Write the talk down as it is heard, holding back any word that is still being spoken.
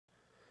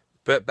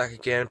But back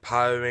again,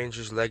 Power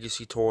Rangers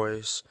Legacy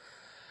Toys.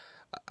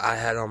 I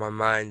had on my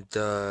mind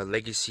the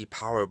Legacy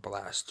Power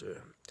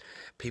Blaster.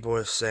 People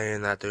are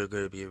saying that they're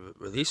going to be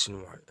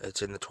releasing one.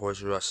 It's in the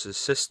Toys R Us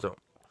system.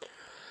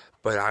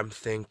 But I'm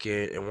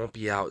thinking it won't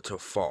be out till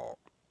fall.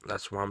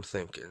 That's what I'm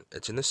thinking.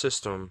 It's in the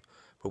system,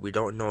 but we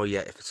don't know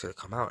yet if it's going to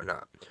come out or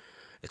not.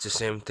 It's the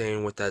same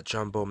thing with that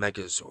Jumbo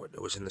Megazord.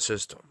 It was in the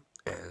system.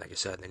 And like I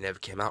said, they never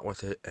came out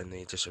with it, and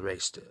they just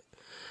erased it.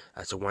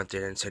 That's the one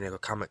thing in San Diego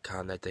Comic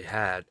Con that they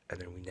had, and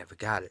then we never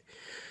got it.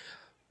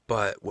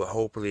 But well,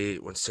 hopefully,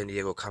 when San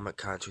Diego Comic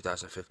Con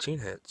 2015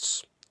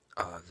 hits,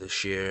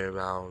 this year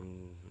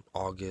around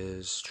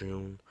August,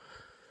 June,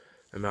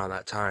 around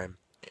that time,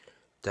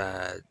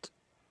 that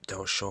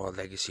they'll show a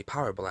Legacy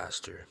Power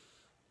Blaster,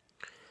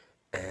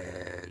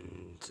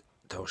 and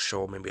they'll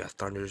show maybe a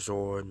Thunder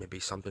Zord,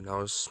 maybe something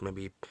else,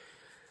 maybe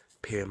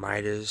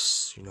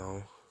Pyramidas,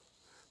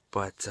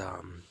 but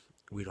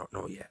we don't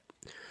know yet.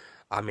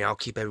 I mean, I'll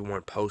keep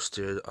everyone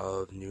posted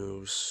of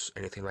news,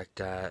 anything like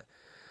that,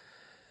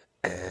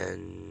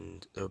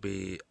 and I'm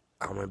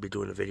going to be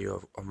doing a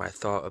video of my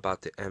thought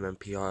about the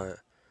MMPR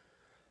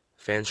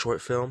fan short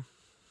film,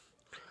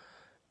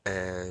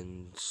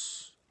 and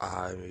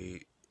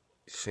I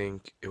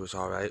think it was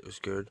alright, it was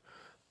good,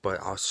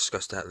 but I'll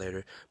discuss that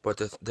later. But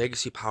the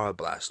Legacy Power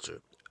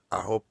Blaster,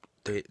 I hope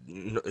they're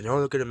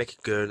gonna make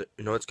it good.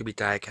 It's gonna be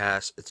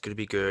diecast. It's gonna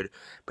be good.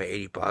 But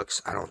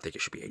 $80, I don't think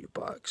it should be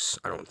 $80.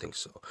 I don't think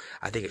so.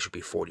 I think it should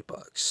be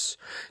 $40.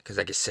 Because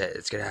like I said,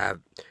 it's not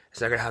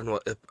gonna have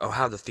no. It'll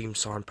have the theme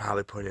song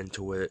probably put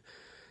into it.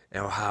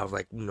 It'll have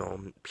like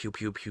pew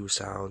pew pew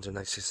sounds, and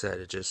like I said,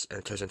 it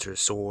turns into a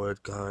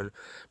sword, gun.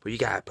 But you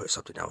gotta put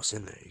something else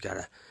in there.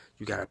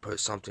 You gotta put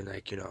something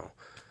like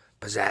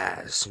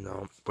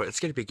pizzazz. But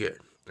it's gonna be good.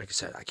 Like I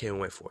said, I can't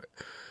wait for it.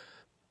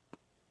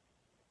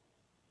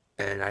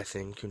 And I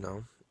think,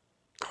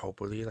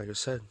 hopefully, like I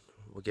said,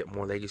 we'll get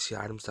more legacy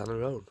items down the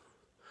road.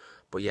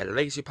 But yeah, the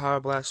Legacy Power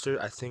Blaster,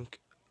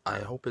 I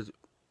hope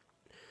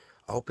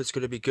it's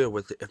gonna be good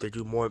with if they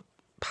do more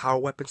power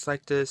weapons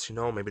like this,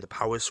 maybe the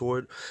Power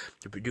Sword,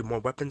 if we do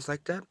more weapons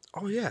like that,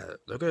 oh yeah,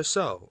 they're gonna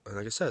sell. And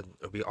like I said,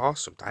 it'll be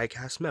awesome.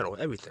 Die-cast metal,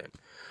 everything.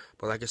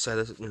 But like I said,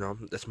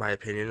 that's my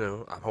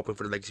opinion. I'm hoping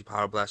for the Legacy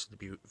Power Blaster to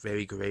be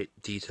very great,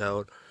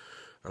 detailed.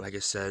 And like I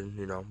said,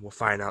 we'll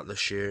find out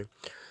this year.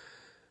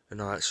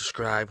 And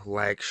subscribe,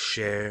 like,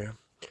 share,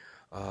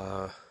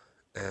 uh,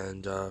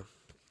 and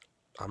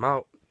I'm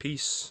out.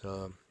 Peace.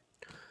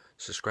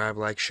 Subscribe,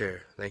 like,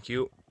 share. Thank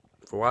you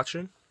for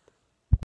watching.